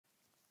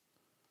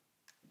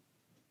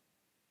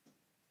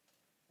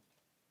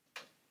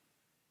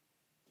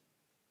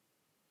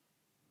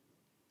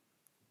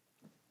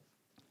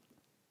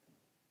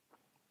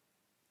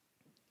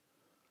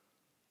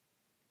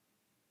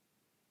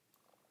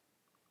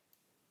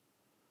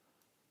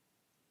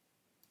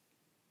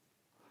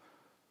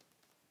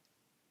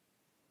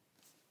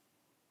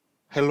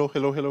Hello,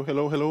 hello, hello,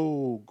 hello,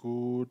 hello.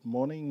 Good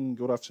morning,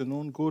 good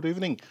afternoon, good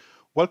evening.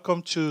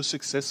 Welcome to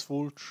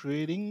Successful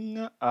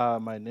Trading.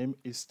 My name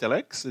is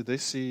Telex.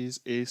 This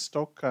is a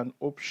stock and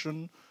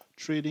option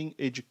trading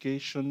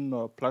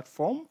education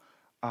platform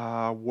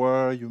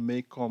where you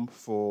may come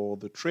for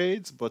the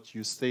trades, but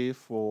you stay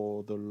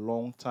for the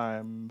long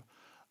time,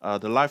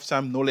 the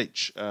lifetime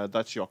knowledge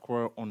that you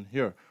acquire on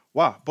here.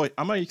 Wow, boy,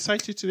 am I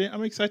excited today?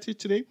 I'm excited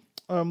today.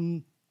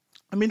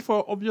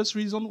 For obvious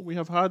reason, we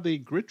have had a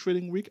great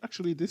trading week.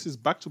 Actually, this is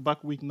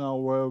back-to-back week now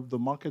where the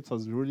market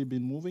has really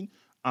been moving.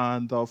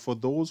 And for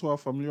those who are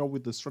familiar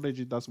with the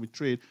strategy that we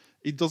trade,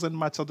 it doesn't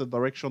matter the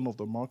direction of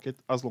the market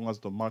as long as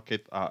the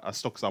market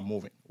stocks are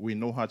moving. We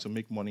know how to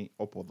make money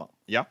up or down.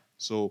 Yeah.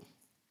 So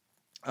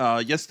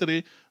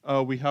yesterday,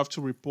 we have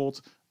to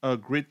report a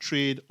great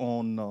trade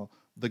on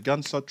the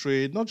Gansa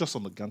trade, not just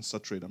on the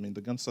Gansa trade.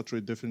 The Gansa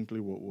trade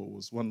definitely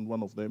was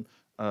one of them.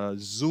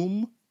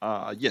 Zoom,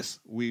 yes,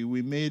 we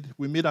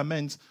made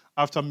amends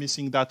after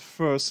missing that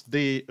first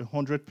day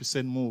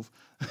 100% move,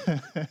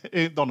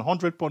 on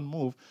 100-point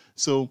move.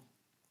 So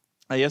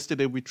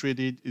yesterday we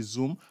traded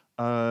Zoom.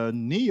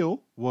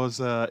 Neo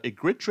was a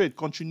great trade,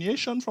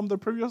 continuation from the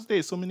previous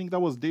day. So meaning that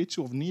was day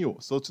 2 of Neo.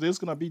 So today's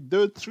going to be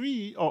day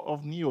 3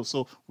 of Neo.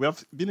 So we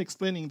have been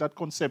explaining that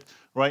concept,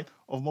 right,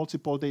 of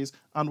multiple days.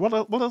 And what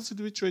else did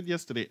we trade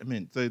yesterday?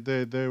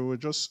 There were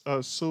just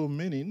so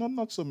many,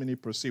 not so many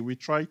per se. We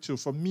tried to,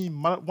 for me,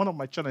 one of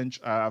my challenge,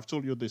 I've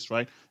told you this,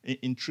 right,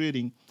 in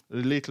trading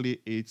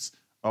lately, it's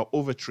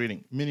over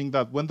trading, meaning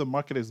that when the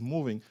market is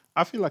moving,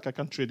 I feel like I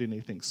can't trade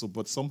anything. So,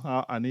 but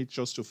somehow I need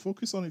just to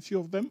focus on a few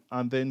of them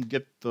and then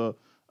get the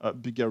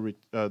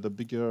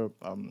bigger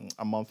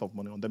amount of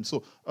money on them.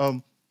 So,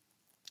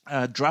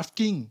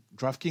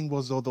 DraftKings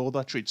was the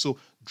other trade. So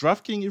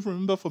DraftKings, if you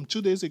remember from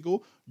 2 days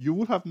ago, you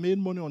would have made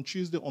money on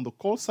Tuesday on the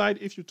call side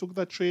if you took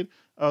that trade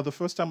the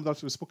first time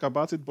that we spoke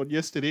about it. But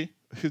yesterday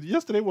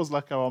was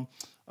like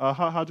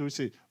how do we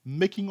say,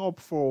 making up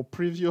for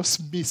previous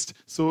missed.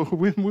 So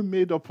when we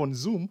made up on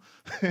Zoom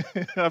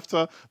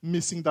after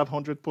missing that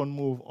 100-point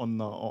move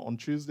on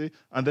Tuesday,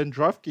 and then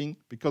DraftKings,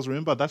 because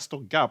remember that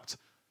stock gapped.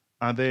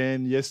 And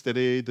then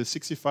yesterday, the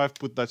 65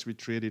 put that we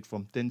traded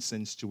from 10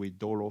 cents to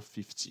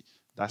 $1.50.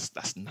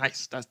 That's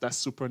nice. That's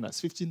super nice.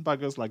 15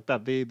 baggers like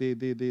that,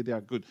 they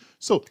are good.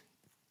 So,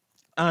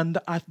 and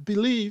I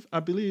believe,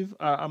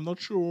 I'm not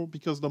sure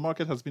because the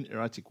market has been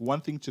erratic.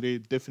 One thing today,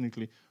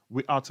 definitely,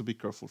 we are to be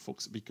careful,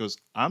 folks, because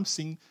I'm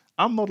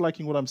not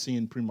liking what I'm seeing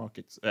in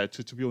pre-market,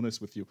 to be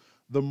honest with you.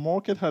 The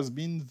market has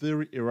been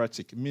very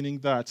erratic, meaning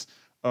that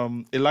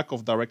a lack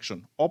of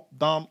direction. Up,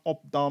 down,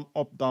 up, down,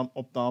 up, down,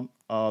 up, down.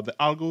 The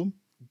algo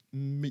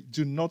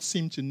do not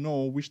seem to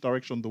know which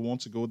direction they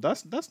want to go.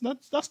 That's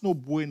no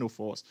bueno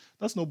for us.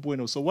 That's no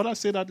bueno. So what I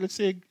say that, let's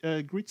say,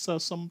 greets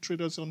some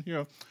traders on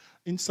here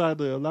inside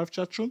the live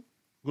chat room.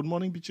 Good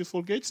morning,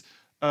 beautiful gates.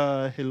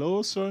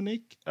 Hello, Sir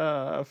Nick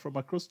from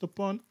across the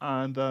pond,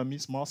 and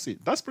Miss Marcy.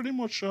 That's pretty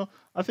much,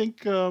 I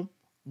think,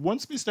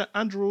 once Mr.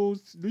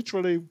 Andrews,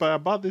 literally by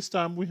about this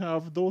time, we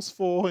have those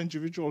 4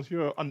 individuals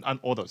here and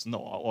others.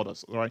 No,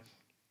 others, right?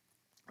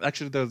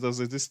 Actually, there's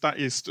this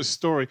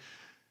story.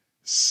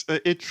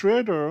 A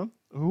trader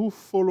who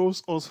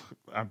follows us,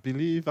 I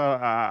believe,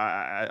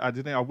 I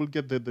will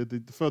get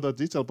the further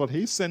detail, but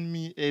he sent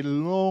me a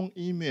long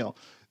email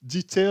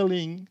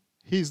detailing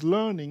his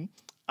learning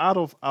out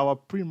of our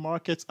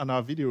pre-markets and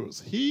our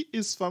videos.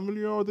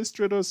 This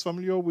trader is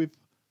familiar with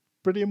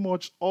pretty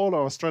much all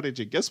our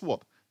strategy. Guess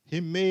what? He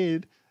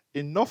made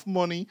enough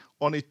money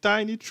on a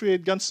tiny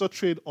trade, Ganser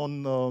trade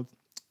on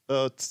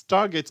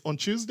Target on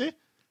Tuesday.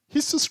 He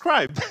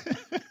subscribed.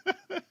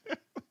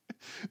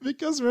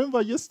 Because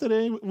remember,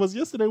 yesterday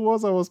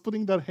I was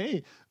putting that,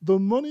 hey, the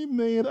money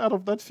made out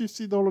of that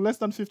less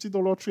than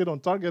 $50 trade on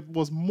Target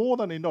was more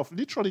than enough,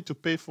 literally, to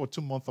pay for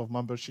 2 months of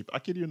membership. I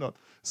kid you not.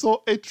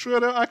 So a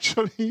trader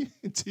actually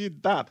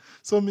did that.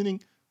 So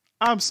meaning,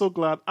 I'm so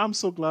glad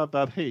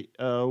that, hey,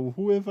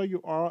 whoever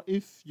you are,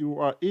 if you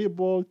are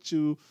able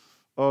to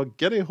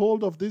get a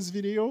hold of this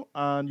video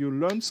and you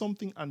learn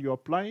something and you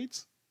apply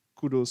it,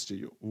 kudos to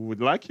you. We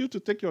would like you to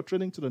take your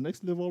trading to the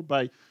next level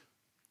by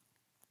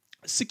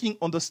seeking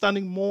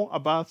understanding more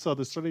about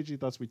the strategy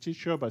that we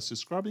teach here by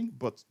subscribing,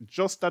 but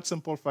just that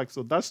simple fact.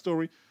 So that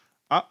story,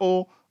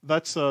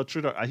 that's a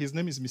trader. His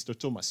name is Mr.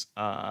 Thomas.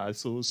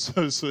 So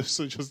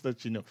just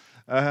that you know.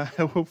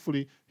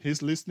 Hopefully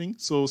he's listening.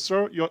 So,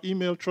 sir, your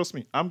email, trust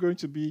me, I'm going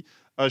to be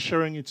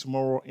sharing it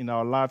tomorrow in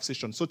our live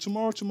session. So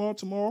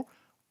tomorrow,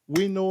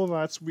 we know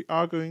that we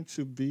are going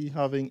to be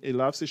having a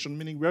live session,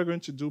 meaning we are going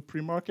to do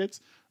pre-markets.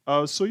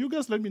 So you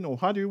guys let me know,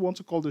 how do you want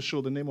to call the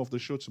show, the name of the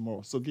show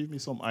tomorrow? So give me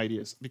some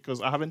ideas,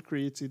 because I haven't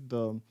created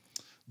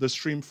the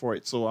stream for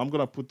it. So I'm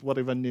going to put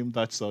whatever name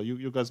that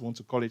you guys want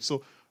to call it.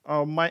 So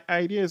my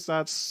idea is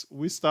that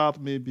we start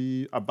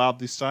maybe about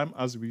this time,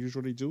 as we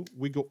usually do.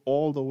 We go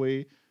all the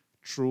way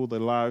through the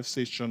live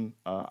session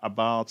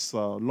about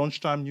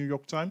lunchtime, New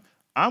York time.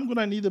 I'm going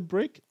to need a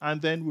break,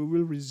 and then we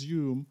will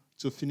resume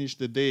to finish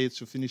the day,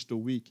 to finish the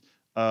week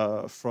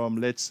from,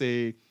 let's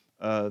say,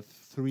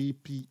 3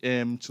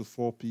 p.m. to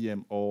 4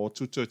 p.m. or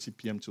 2:30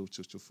 p.m. to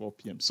 4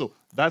 p.m. So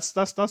that's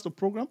the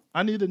program.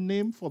 I need a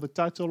name for the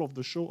title of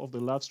the show, of the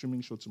live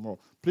streaming show tomorrow.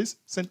 Please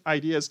send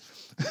ideas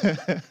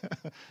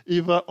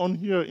either on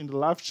here in the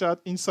live chat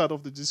inside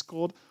of the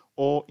Discord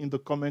or in the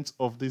comments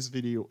of this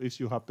video if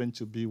you happen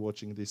to be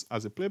watching this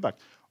as a playback.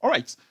 All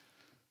right.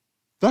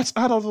 That's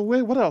out of the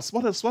way. What else?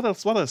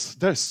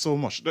 There's so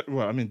much.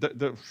 Well, I mean,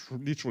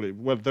 literally,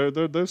 well,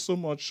 there's so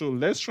much. So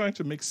let's try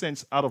to make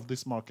sense out of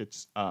this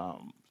market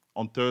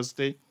on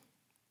Thursday,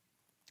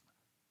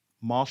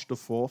 March the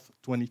 4th,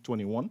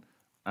 2021.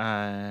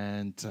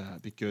 And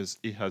because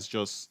it has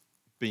just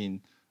been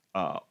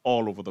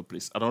all over the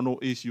place. I don't know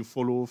if you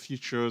follow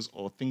futures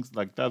or things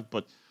like that,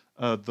 but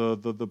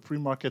the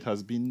pre-market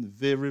has been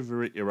very,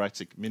 very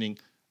erratic, meaning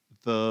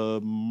the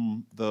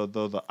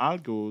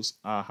algos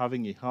are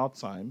having a hard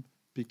time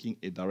picking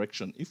a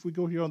direction. If we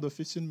go here on the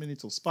 15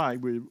 minutes of SPY,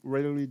 we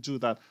rarely do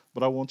that,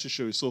 but I want to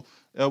show you. So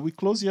we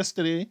closed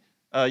yesterday.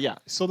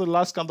 So the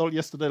last candle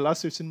yesterday,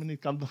 last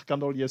 15-minute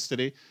candle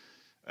yesterday.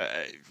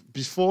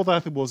 Before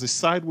that, it was a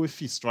sideways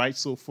feast, right?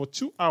 So for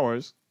 2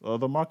 hours,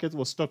 the market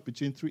was stuck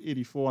between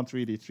 384 and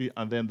 383,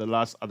 and then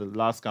at the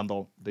last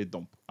candle, they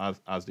dump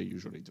as they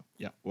usually do.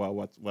 Yeah.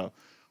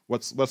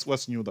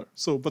 What's new there?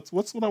 So, but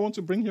what I want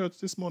to bring here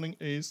this morning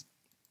is,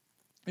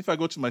 if I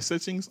go to my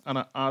settings and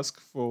I ask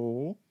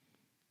for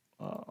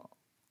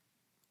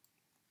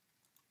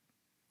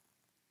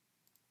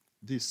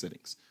these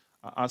settings,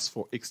 I ask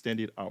for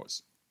extended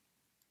hours.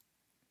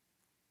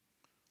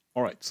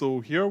 All right,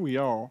 so here we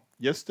are.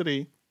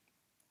 Yesterday,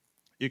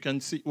 you can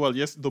see, well,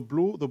 yes, the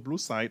blue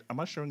side. Am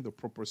I sharing the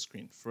proper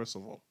screen? First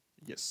of all,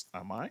 yes,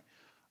 am I?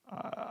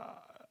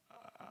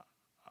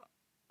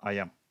 I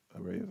am.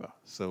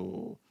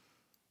 So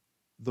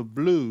the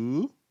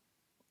blue,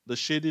 the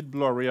shaded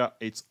blue area,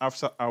 it's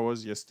after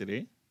hours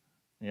yesterday,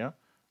 yeah,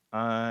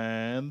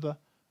 and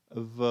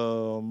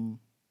the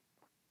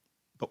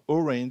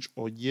orange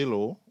or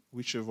yellow,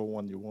 whichever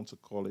one you want to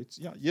call it,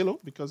 yeah, yellow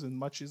because it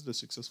matches the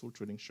successful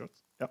trading short,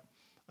 yeah.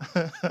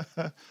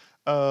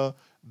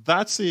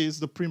 That is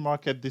the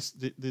pre-market this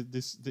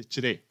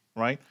today,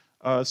 right?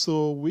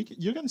 So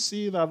you can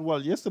see that,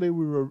 well, yesterday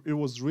it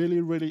was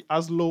really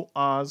as low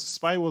as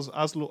SPY was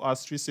as low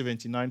as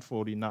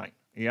 379.49,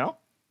 yeah,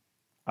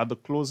 at the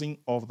closing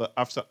of the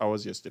after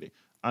hours yesterday.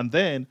 And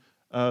then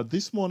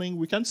this morning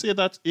we can say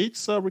that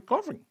it's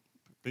recovering.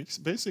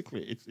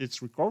 Basically,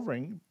 it's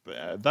recovering.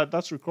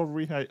 That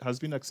recovery has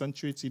been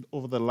accentuated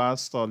over the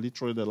last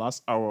literally the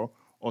last hour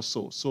or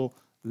so. So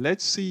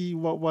let's see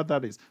what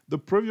that is. The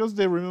previous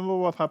day, remember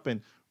what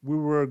happened? We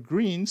were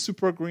green,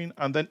 super green,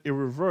 and then it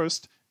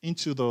reversed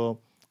into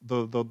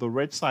the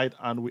red side,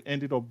 and we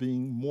ended up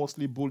being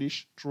mostly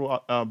bullish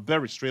throughout,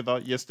 bearish rather,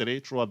 yesterday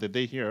throughout the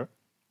day here.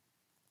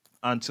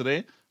 And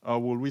today,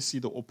 will we see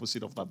the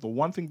opposite of that? The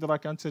one thing that I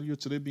can tell you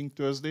today, being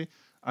Thursday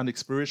and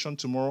expiration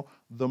tomorrow,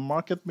 the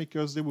market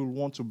makers, they will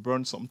want to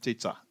burn some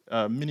theta.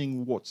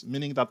 Meaning what?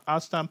 Meaning that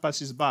as time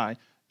passes by,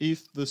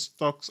 if the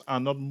stocks are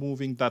not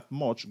moving that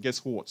much,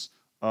 guess what?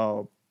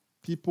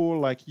 People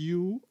like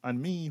you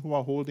and me who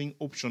are holding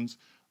options,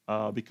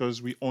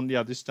 because we only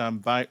at this time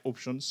buy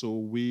options, so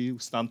we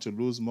stand to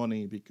lose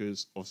money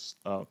because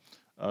of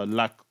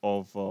lack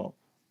of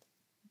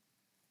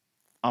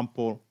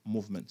ample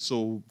movement.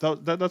 So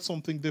that's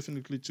something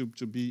definitely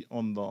to be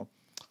on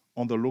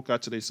the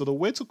lookout today. So the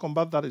way to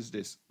combat that is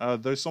this.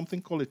 There's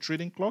something called a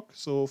trading clock.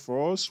 So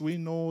for us, we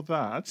know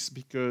that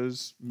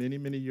because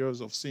many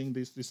years of seeing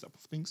this type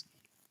of things.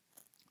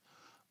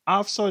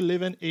 After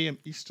 11 a.m.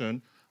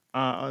 Eastern,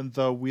 and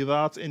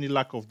without any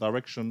lack of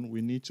direction,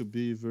 we need to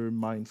be very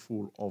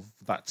mindful of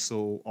that.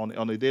 So on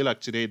a day like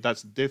today,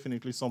 that's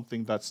definitely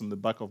something that's in the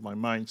back of my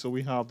mind. So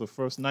we have the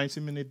first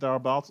 90-minute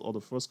thereabouts, or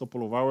the first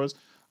couple of hours,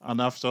 and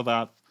after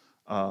that,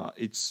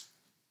 it's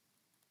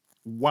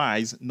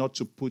wise not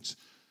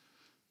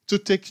to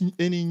take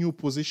any new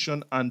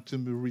position and to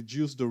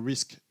reduce the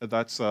risk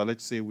that,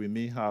 let's say, we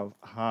may have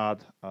had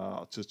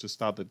to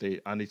start the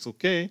day. And it's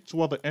okay.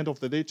 Toward the end of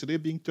the day, today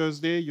being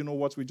Thursday, you know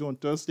what we do on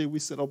Thursday? We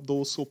set up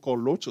those so-called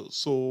lotos.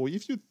 So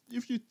if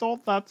you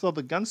thought that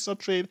the gangster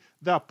trade,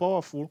 they are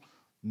powerful,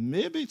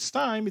 maybe it's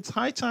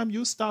high time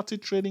you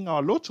started trading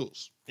our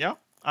lotos. Yeah?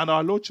 And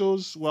our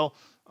lotos, well,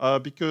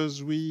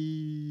 because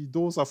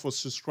those are for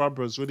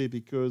subscribers, really,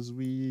 because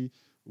we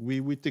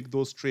take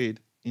those trades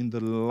in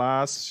the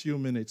last few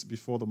minutes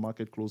before the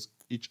market close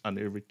each and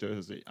every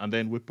Thursday. And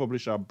then we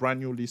publish our brand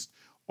new list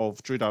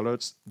of trade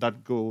alerts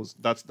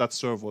that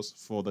serve us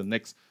for the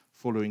next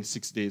following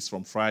 6 days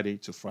from Friday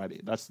to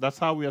Friday. That's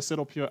how we are set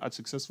up here at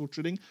Successful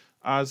Trading.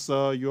 As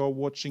you're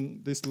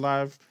watching this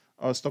live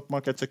stock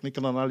market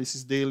technical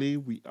analysis daily,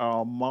 we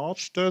are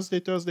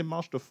Thursday,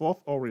 March the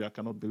 4th. I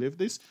cannot believe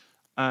this.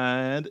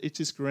 And it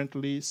is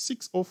currently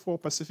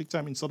 6:04 Pacific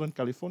time in Southern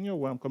California,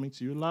 where I'm coming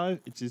to you live.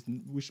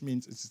 Which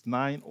means it's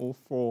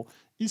 9:04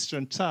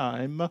 Eastern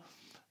time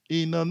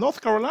in North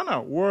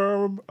Carolina,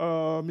 where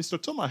Mr.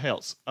 Thomas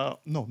hails.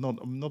 Not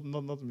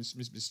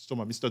Mr.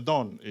 Thomas. Mr.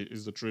 Don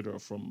is the trader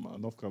from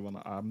North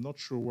Carolina. I'm not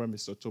sure where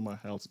Mr. Thomas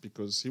hails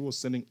because he was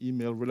sending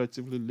email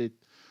relatively late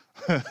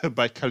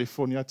by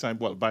California time.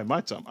 Well, by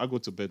my time, I go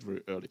to bed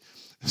very early.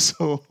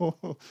 So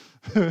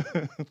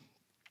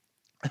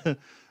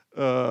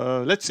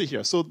let's see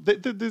here. So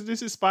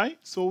this is SPY.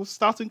 So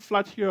starting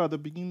flat here at the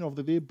beginning of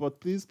the day,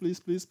 but please,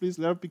 let's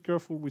be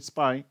careful with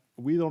SPY.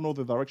 We don't know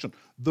the direction.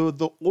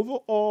 The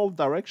overall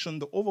direction,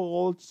 the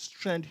overall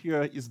trend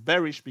here is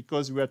bearish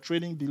because we are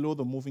trading below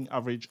the moving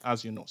average,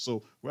 as you know.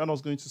 So we're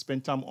not going to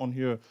spend time on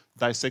here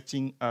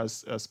dissecting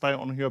as SPY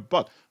on here.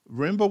 But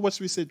remember what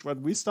we said, right?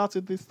 We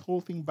started this whole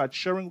thing by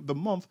sharing the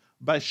month,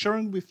 by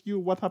sharing with you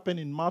what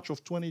happened in March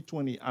of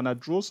 2020, and I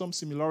draw some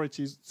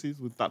similarities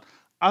with that.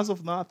 As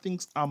of now,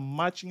 things are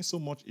matching so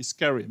much, it's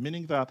scary,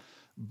 meaning that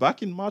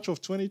back in March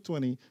of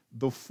 2020,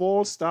 the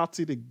fall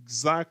started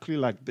exactly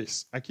like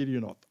this, I kid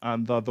you not,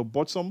 and the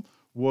bottom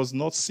was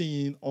not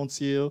seen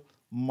until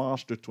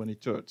March the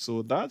 23rd.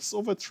 So that's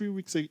over 3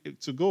 weeks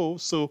to go.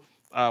 So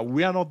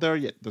we are not there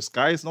yet. The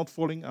sky is not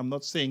falling. I'm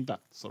not saying that,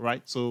 so,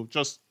 right? So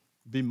just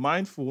be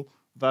mindful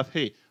that,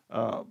 hey,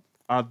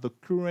 at the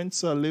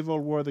current level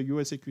where the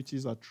US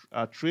equities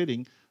are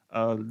trading,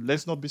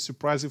 let's not be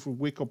surprised if we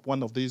wake up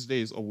one of these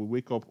days, or we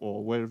wake up,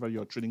 or wherever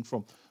you're trading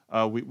from.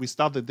 We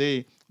start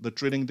the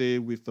trading day,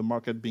 with the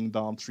market being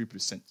down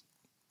 3%.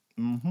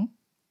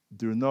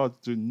 Do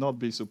not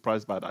be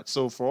surprised by that.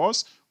 So for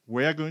us,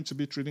 we are going to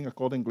be trading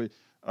accordingly.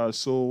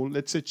 So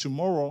let's say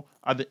tomorrow,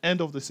 at the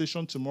end of the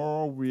session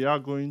tomorrow, we are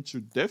going to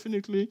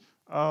definitely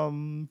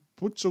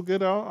put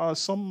together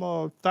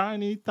some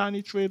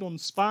tiny trade on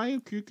SPY,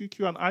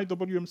 QQQ, and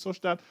IWM, such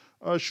that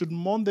should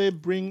Monday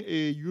bring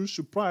a huge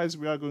surprise,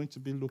 we are going to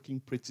be looking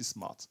pretty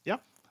smart. Yeah,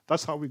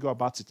 that's how we go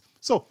about it.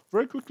 So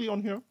very quickly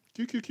on here,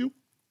 QQQ.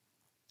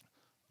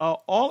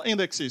 All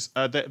indexes,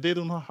 they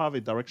do not have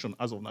a direction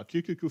as of now.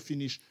 QQQ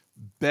finished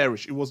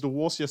bearish. It was the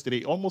worst yesterday.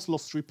 It almost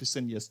lost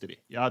 3% yesterday.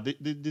 Yeah,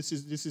 this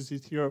is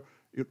it here.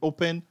 It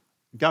opened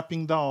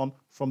gapping down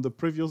from the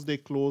previous day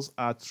close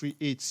at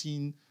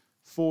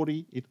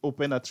 318.40. It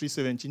opened at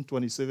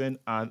 317.27,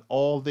 and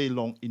all day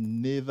long it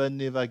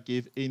never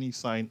gave any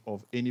sign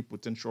of any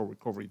potential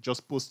recovery,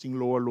 just posting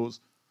lower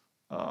lows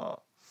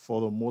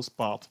for the most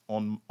part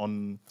on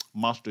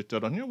March the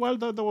 3rd. And here, well,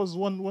 there was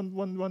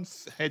one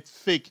head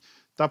fake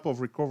type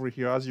of recovery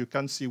here, as you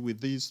can see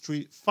with these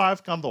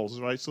 5 candles,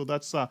 right? So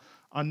that's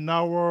an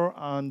hour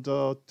and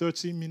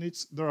 30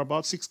 minutes. There are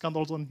about 6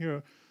 candles on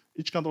here.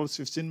 Each candle is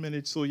 15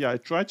 minutes. So yeah, I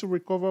tried to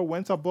recover,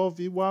 went above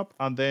VWAP,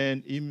 and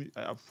then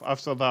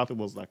after that, it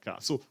was like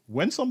that. So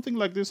when something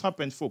like this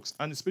happens, folks,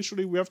 and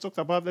especially we have talked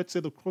about, let's say,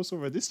 the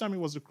crossover. This time it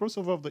was the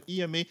crossover of the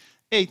EMA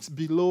 8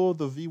 below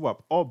the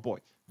VWAP. Oh boy,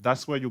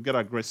 that's where you get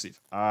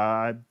aggressive.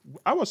 I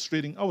was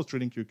trading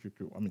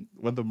QQQ. I mean,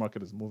 when the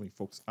market is moving,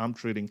 folks, I'm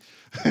trading.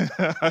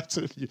 I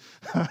tell you,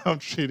 I'm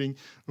trading.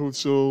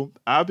 So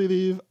I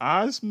believe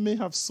I may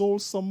have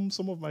sold some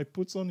of my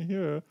puts on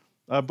here.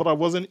 But I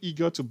wasn't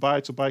eager to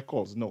buy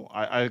calls. No,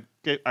 I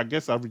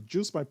guess I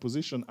reduced my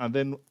position, and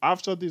then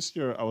after this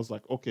year, I was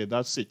like, okay,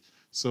 that's it.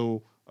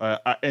 So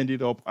I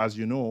ended up, as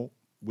you know,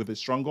 with a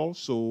stronghold.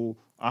 So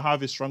I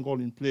have a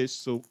stronghold in place.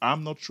 So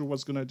I'm not sure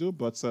what's gonna do,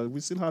 but we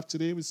still have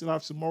today, we still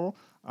have tomorrow,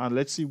 and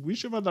let's see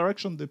whichever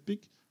direction they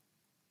pick.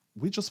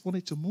 We just want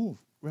it to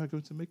move. We are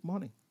going to make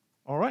money.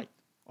 All right.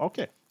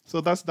 Okay. So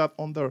that's that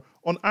on there.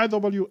 On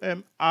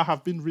IWM, I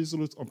have been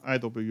resolute on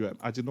IWM.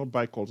 I did not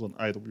buy calls on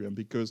IWM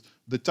because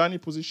the tiny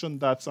position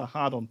that I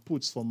had on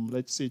puts from,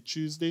 let's say,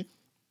 Tuesday,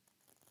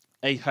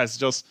 it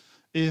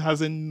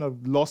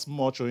hasn't lost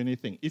much or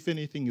anything. If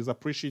anything, is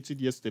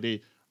appreciated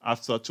yesterday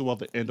toward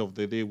the end of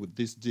the day with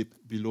this dip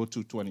below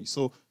 220.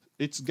 So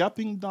it's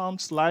gapping down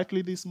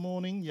slightly this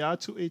morning, yeah,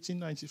 to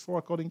 1894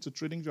 according to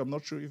TradingView. I'm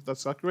not sure if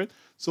that's accurate.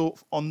 So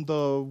on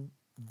the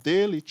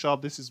daily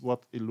chart, this is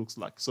what it looks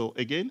like. So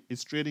again,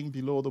 it's trading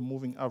below the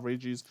moving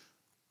averages,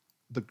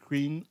 the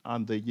green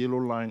and the yellow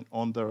line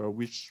on there,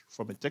 which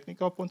from a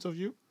technical point of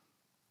view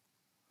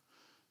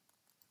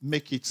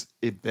make it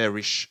a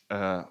bearish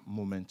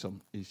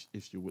momentum,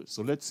 if you will.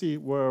 So let's see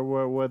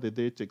where the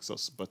day takes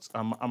us. But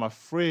I'm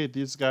afraid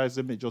these guys,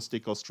 they may just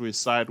take us through a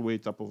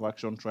sideways type of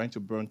action, trying to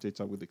burn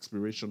data with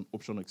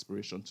option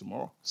expiration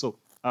tomorrow. So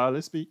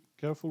let's be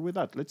careful with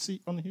that. Let's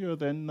see on here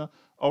then.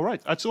 All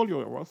right, I told you,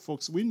 well,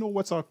 folks, we know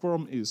what our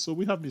quorum is. So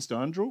we have Mr.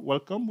 Andrew,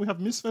 welcome. We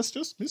have Miss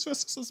Festus. Miss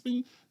Festus has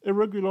been a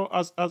regular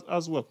as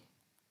well.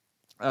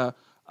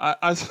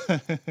 As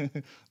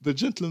the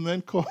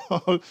gentleman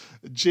called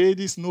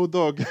JD Snow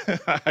Dog,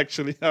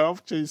 actually, I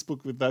actually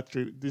spoke with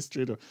this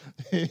trader.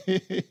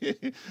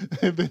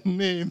 The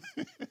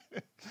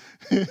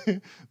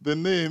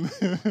name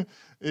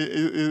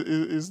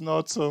is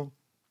not so.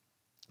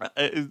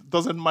 It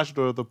doesn't match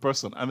the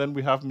person. And then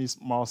we have Miss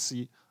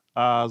Marcy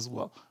as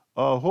well.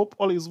 Hope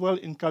all is well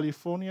in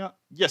California.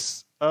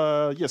 Yes,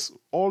 yes,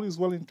 all is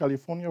well in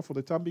California for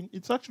the time being.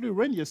 It's actually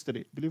rained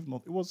yesterday, believe it or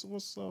not. It was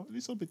a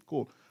little bit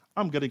cold.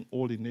 I'm getting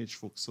old in age,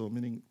 folks. So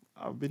meaning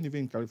I've been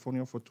living in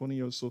California for 20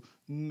 years. So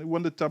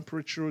when the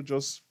temperature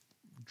just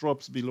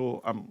drops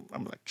below,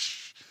 I'm like,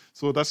 shh.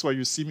 So that's why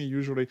you see me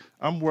usually.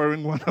 I'm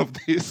wearing one of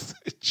these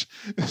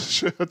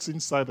shirts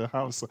inside the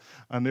house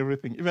and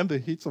everything. Even the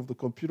heat of the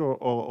computer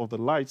or the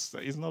lights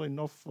is not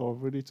enough for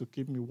really to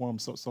keep me warm.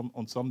 So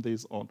some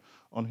days on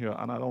here,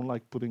 and I don't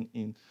like putting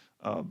in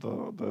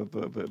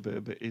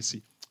the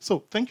AC.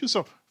 So thank you,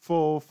 sir,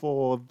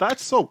 for that.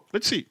 So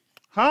let's see.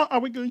 How are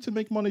we going to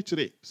make money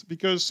today?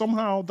 Because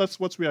somehow that's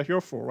what we are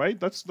here for, right?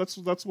 That's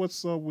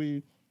what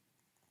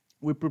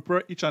we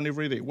prepare each and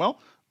every day.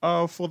 Well,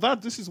 for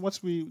that, this is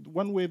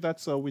one way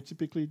that we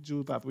typically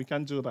do that. We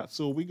can do that.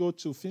 So we go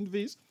to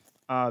FinViz.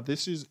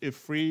 This is a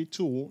free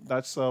tool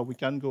that's we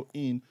can go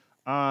in,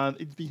 and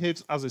it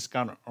behaves as a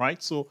scanner,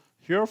 right? So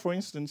here, for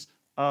instance,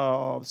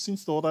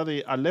 since the other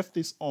day I left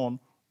this on,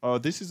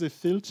 this is a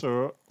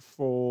filter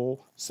for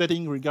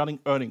setting regarding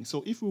earnings.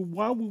 So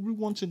while we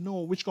want to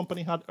know which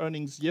company had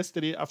earnings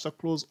yesterday after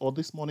close or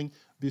this morning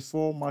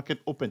before market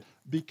open,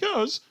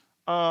 because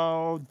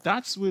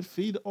that will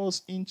feed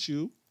us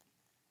into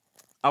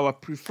our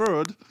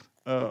preferred,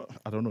 I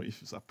don't know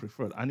if it's our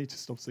preferred, I need to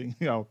stop saying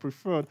our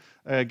preferred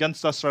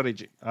gangster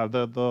strategy.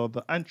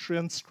 The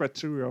entrance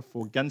criteria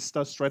for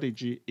gangster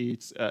strategy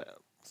is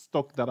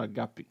stock that are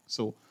gapping.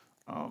 So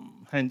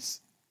hence,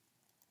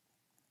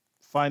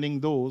 finding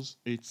those,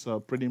 it's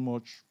pretty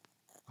much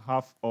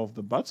half of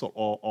the battle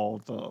or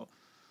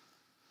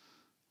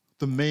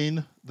the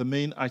main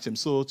item.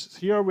 So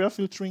here we are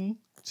filtering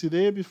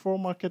today before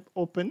market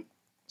open.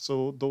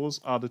 So those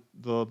are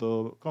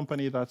the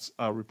company that's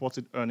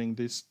reported earning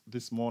this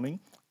morning.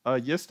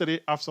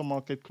 Yesterday after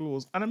market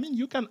close, and I mean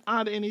you can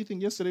add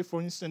anything yesterday,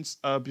 for instance,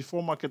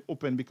 before market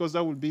open, because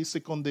that will be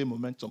second day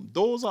momentum.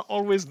 Those are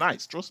always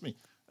nice, trust me.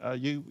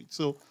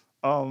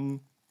 And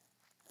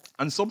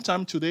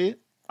sometime today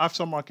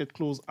after market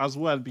close as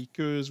well,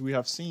 because we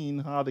have seen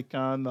how they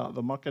can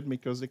the market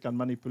makers, they can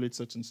manipulate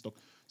certain stock.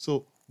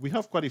 So we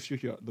have quite a few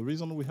here. The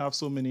reason we have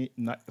so many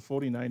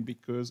 49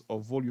 because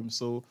of volume.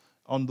 So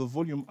on the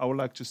volume, I would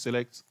like to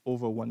select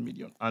over 1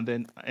 million and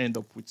then I end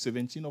up with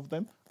 17 of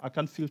them. I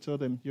can filter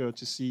them here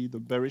to see the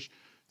bearish.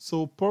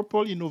 So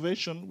Purple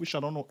Innovation, which I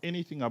don't know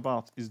anything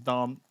about, is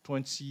down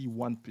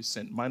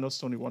 21%,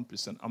 minus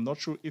 21%. I'm not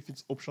sure if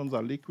its options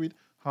are liquid,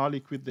 how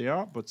liquid they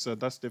are, but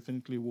that's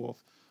definitely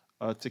worth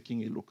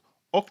taking a look.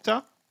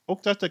 Okta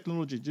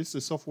Technology, this is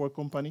a software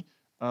company.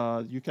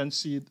 You can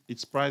see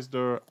it's priced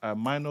there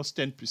minus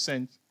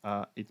 10%.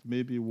 It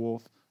may be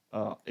worth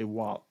a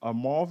while.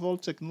 Marvel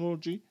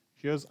Technology,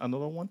 here's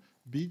another one.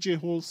 BJ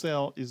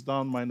Wholesale is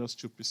down minus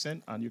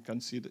 2%, and you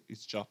can see that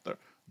it's chart there.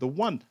 The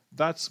one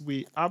that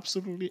we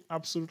absolutely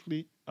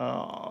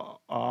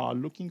are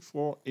looking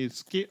for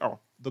is KR,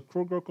 the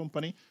Kroger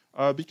company,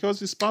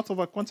 because it's part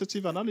of our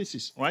quantitative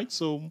analysis, right?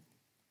 So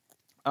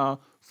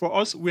for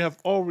us, we have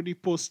already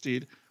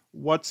posted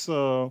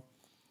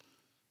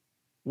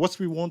what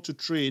we want to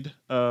trade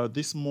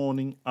this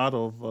morning out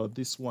of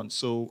this one.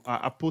 So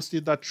I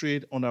posted that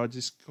trade on our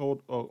Discord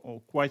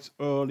quite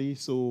early.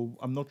 So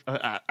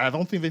I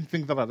don't even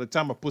think that at the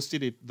time I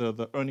posted it,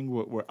 the earnings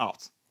were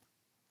out.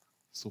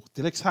 So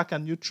Telex, how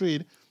can you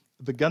trade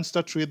the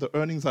gangster trade? The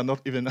earnings are not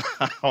even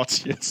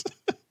out yet.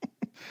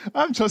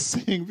 I'm just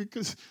saying,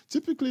 because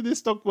typically this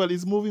stock, well,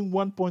 is moving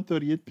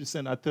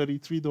 1.38% at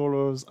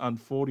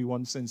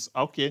 $33.41.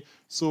 Okay,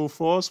 so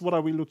for us, what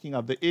are we looking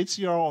at? The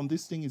ATR on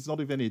this thing is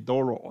not even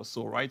 $1 or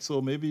so, right? So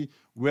maybe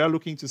we are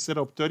looking to set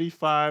up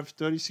 35,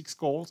 36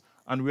 calls,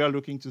 and we are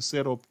looking to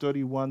set up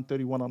 31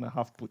 and a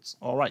half puts.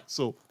 All right,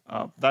 so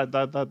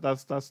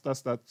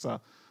that's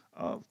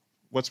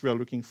what we are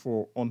looking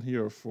for on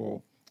here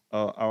for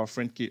our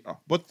friend KR.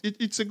 But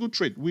it's a good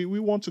trade. We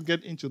want to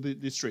get into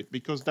this trade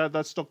because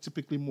that stock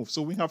typically moves.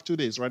 So we have 2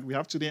 days, right? We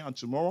have today and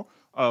tomorrow.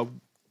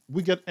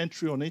 We get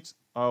entry on it.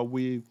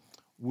 We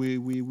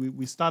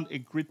stand a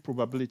great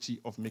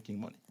probability of making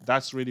money.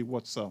 That's really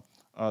what the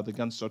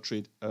gangster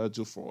trade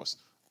do for us.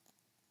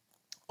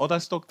 Other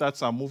stock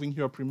that's moving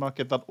here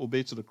pre-market that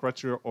obey to the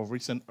criteria of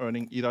recent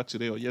earning either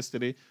today or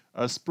yesterday.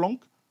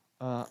 Splunk.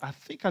 I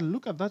think I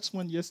looked at that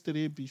one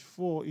yesterday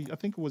before. I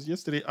think it was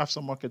yesterday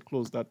after market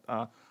close that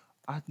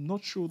I'm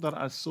not sure that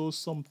I saw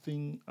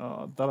something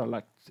that I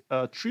liked.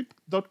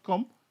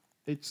 Trip.com,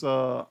 it's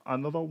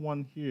another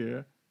one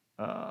here,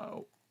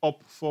 up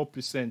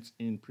 4%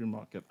 in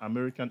pre-market.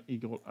 American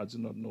Eagle, I do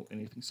not know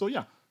anything. So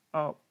yeah,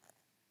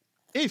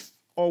 if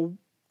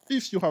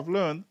you have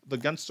learned the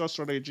gangster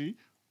strategy,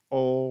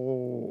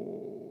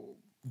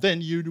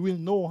 then you will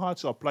know how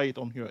to apply it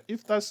on here.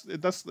 If that's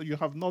you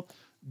have not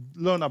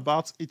learned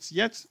about it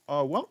yet,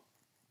 well,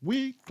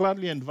 we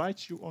gladly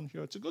invite you on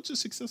here to go to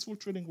Successful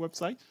Trading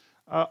website.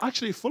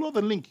 Actually, follow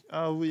the link.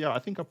 I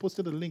think I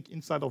posted a link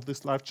inside of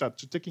this live chat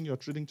to taking your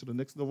trading to the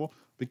next level,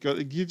 because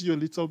it gives you a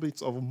little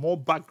bit of more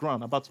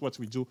background about what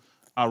we do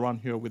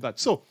around here with that.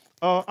 So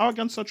our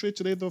gangster trade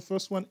today, the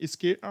first one is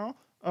KR.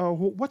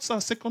 What's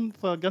our second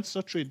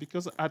gangster trade?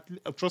 Because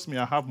trust me,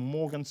 I have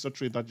more gangster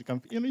trade that you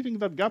can. Anything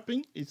that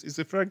gapping is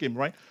a fair game,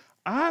 right?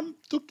 I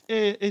took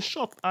a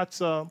shot at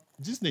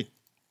Disney.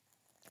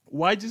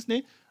 Why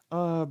Disney?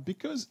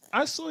 Because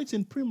I saw it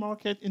in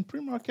pre-market. In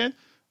pre-market,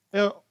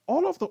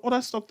 all of the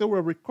other stock that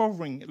were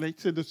recovering, like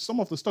say some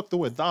of the stock that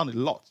were down a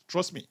lot.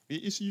 Trust me,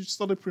 if you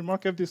started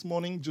pre-market this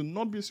morning, do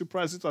not be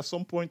surprised if at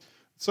some point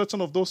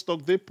certain of those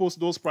stock they post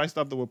those price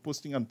that they were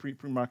posting on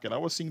pre-market. I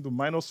was seeing the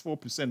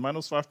 -4%,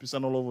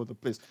 -5% all over the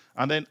place.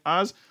 And then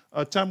as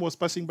time was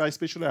passing by,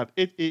 especially at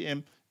 8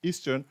 a.m.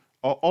 Eastern,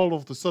 all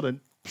of a sudden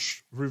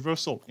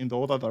reversal in the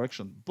other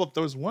direction. But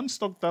there was one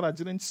stock that I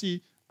didn't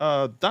see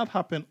that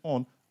happen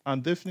on,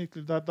 and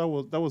definitely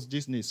that was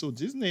Disney. So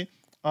Disney,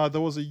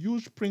 there was a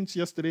huge print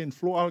yesterday in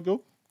Flow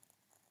Algo.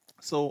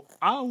 So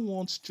I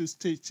want to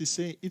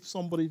say if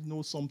somebody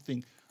knows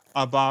something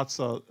about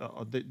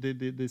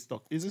the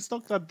stock. Is a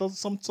stock that does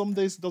some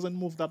days doesn't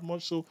move that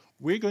much. So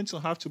we're going to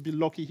have to be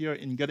lucky here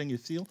in getting a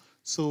seal.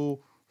 So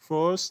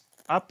for us,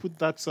 I put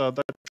that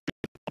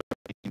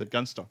the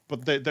gangster,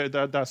 but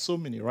there are so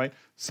many, right?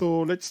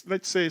 So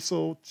let's say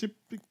so.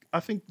 I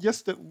think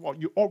yesterday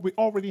we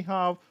already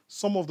have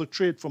some of the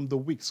trade from the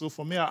week. So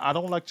for me, I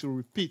don't like to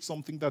repeat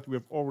something that we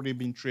have already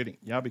been trading.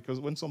 Yeah, because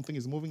when something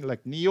is moving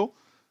like Neo,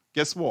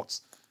 guess what?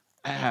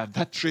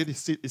 That trade is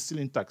still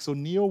intact. So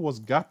Neo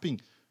was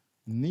gapping.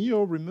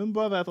 Neo,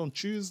 remember that on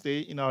Tuesday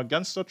in our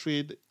gangster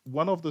trade,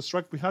 one of the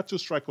strike we had to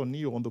strike on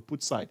Neo on the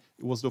put side.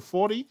 It was the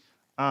 40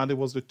 and it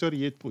was the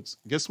 38 puts.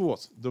 Guess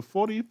what? The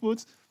 40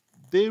 puts,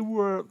 they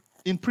were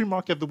in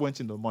pre-market, they went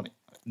in the money.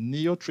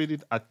 Neo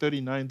traded at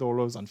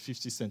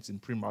 $39.50 in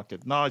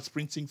pre-market. Now it's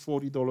printing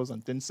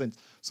 $40.10.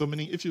 So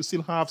meaning if you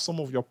still have some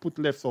of your put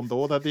left from the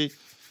other day,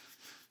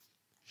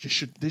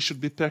 they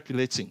should be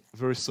percolating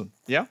very soon.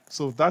 Yeah.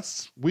 So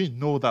we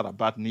know that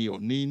about Neo.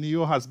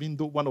 Neo has been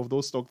one of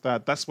those stocks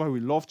that's why we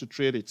love to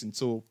trade it. And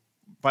so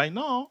by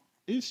now,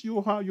 if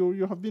you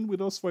have been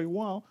with us for a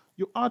while,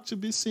 you ought to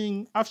be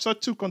seeing, after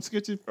 2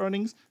 consecutive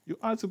earnings, you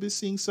ought to be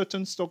seeing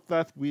certain stock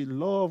that we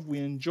love, we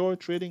enjoy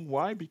trading.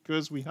 Why?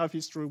 Because we have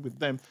history with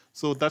them.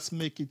 So that's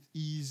make it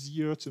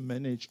easier to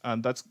manage,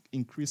 and that's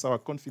increase our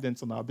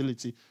confidence and our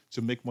ability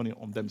to make money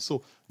on them.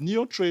 So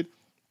Neo trade,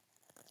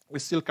 we're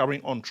still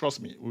carrying on.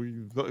 Trust me.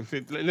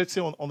 Let's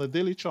say on the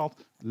daily chart,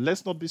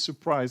 let's not be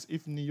surprised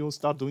if Neo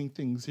start doing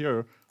things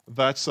here.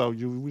 That's how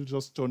you will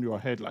just turn your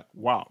head like,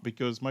 wow.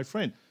 Because my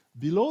friend,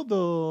 below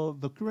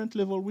the current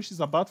level, which is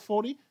about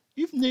 40,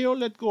 if Neo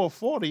let go of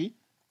 40,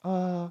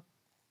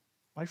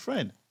 my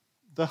friend,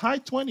 the high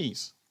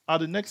 20s are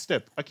the next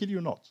step. I kid you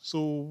not.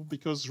 So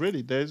because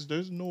really does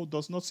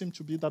not seem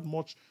to be that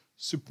much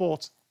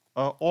support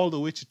all the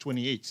way to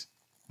 28.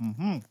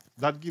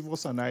 That gives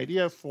us an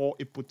idea for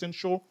a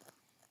potential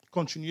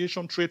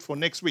continuation trade for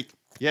next week.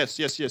 Yes.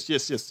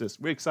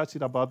 We're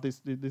excited about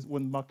this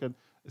when market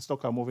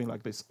stock are moving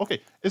like this.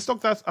 Okay, a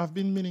stock that I've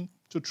been meaning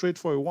to trade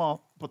for a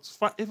while, but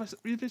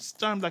if it's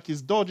time like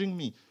it's dodging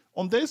me.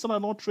 On days that I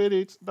don't trade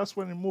it, that's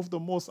when it moves the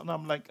most, and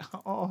I'm like,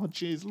 oh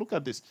geez, look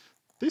at this.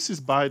 This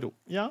is Baidu.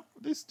 Yeah,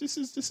 this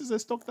is a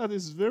stock that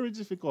is very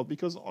difficult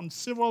because on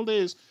several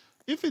days,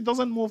 if it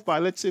doesn't move by,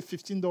 let's say,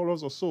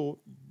 $15 or so,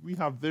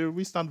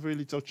 we stand very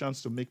little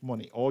chance to make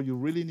money, or you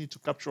really need to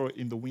capture it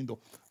in the window.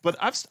 But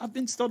I've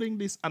been studying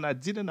this and I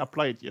didn't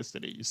apply it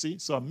yesterday, you see?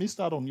 So I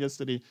missed out on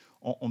yesterday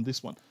on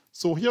this one.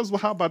 So here's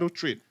how Baidu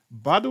trade.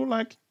 Baidu,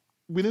 like,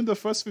 within the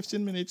first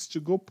 15 minutes to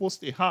go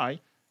post a high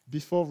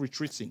before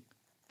retreating.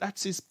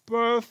 That is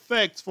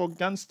perfect for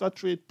gangster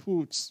trade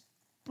puts.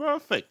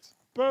 Perfect.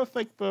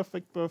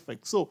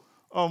 So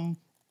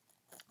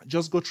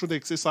just go through the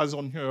exercise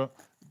on here.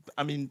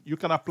 I mean, you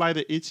can apply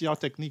the ATR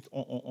technique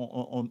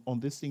on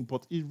this thing,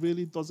 but it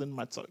really doesn't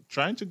matter.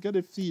 Trying to get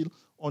a feel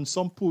on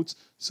some puts.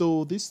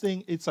 So this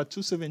thing, it's at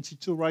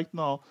 272 right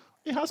now.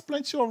 It has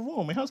plenty of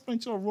room. It has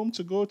plenty of room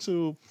to go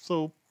to.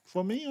 So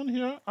for me on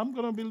here, I'm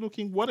going to be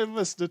looking whatever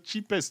is the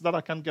cheapest that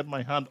I can get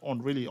my hand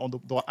on, really. On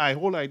the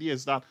whole idea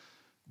is that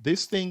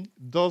this thing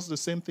does the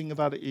same thing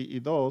that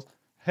it does.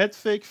 Head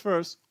fake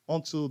first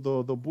onto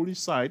the bullish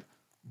side,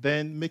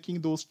 then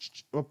making those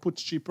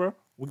puts cheaper.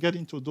 We get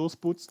into those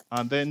puts,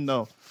 and then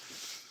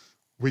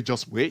we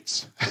just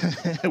wait.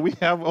 we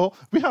have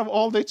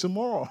all day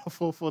tomorrow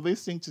for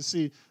this thing to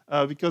see,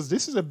 because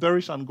this is a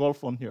bearish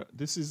engulf on here.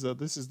 This is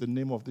the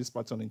name of this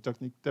pattern in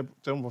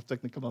terms of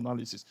technical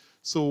analysis.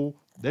 So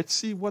let's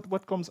see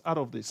what comes out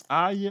of this.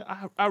 I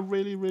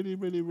really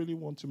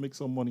want to make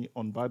some money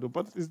on Baidu,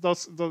 but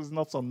it's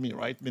not on me,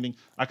 right? Meaning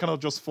I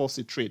cannot just force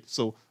a trade.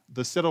 So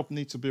the setup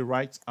needs to be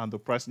right and the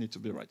price needs to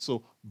be right.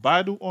 So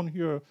Baidu on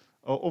here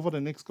over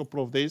the next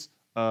couple of days.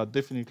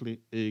 Definitely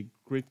a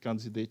great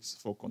candidate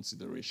for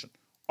consideration.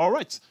 All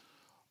right.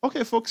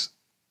 Okay, folks.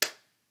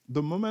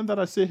 The moment that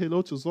I say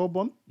hello to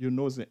Zorbon, you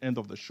know it's the end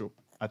of the show.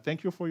 I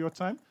thank you for your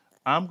time.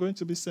 I'm going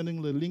to be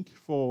sending the link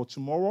for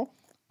tomorrow.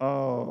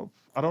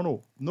 I don't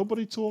know.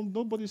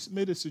 Nobody's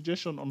made a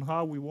suggestion on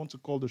how we want to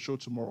call the show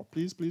tomorrow.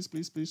 Please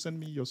send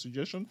me your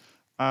suggestion.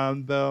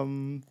 And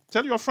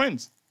tell your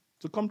friends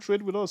to come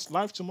trade with us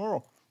live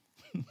tomorrow.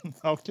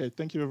 Okay.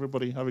 Thank you,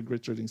 everybody. Have a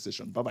great trading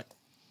session. Bye-bye.